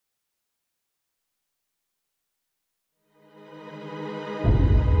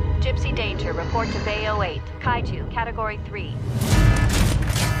Gypsy danger. Report to Bay 08. Kaiju, Category 3.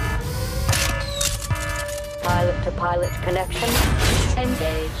 Pilot-to-pilot connection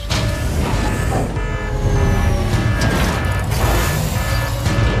engaged.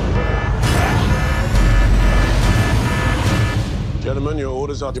 Gentlemen, your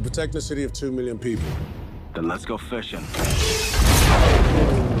orders are to protect the city of 2 million people. Then let's go fishing.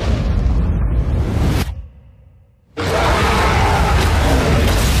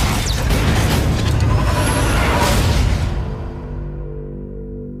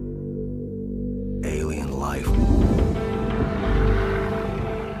 Alien life.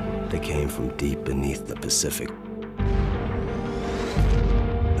 They came from deep beneath the Pacific.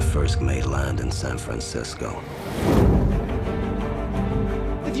 The first made land in San Francisco.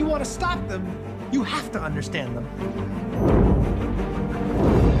 If you want to stop them, you have to understand them.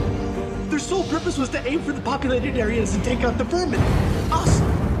 Their sole purpose was to aim for the populated areas and take out the vermin. Us!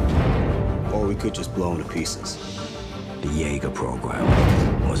 Or we could just blow them to pieces. The Jaeger program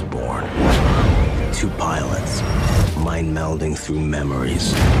was born. 2 pilots, mind melding through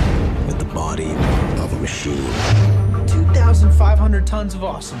memories with the body of a machine. 2,500 tons of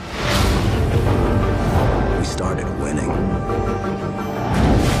awesome. We started winning.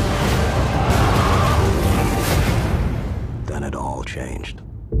 Then it all changed.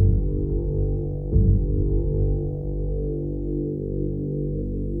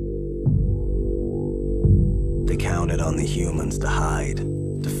 They counted on the humans to hide,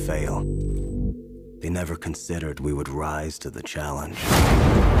 to fail. They never considered we would rise to the challenge.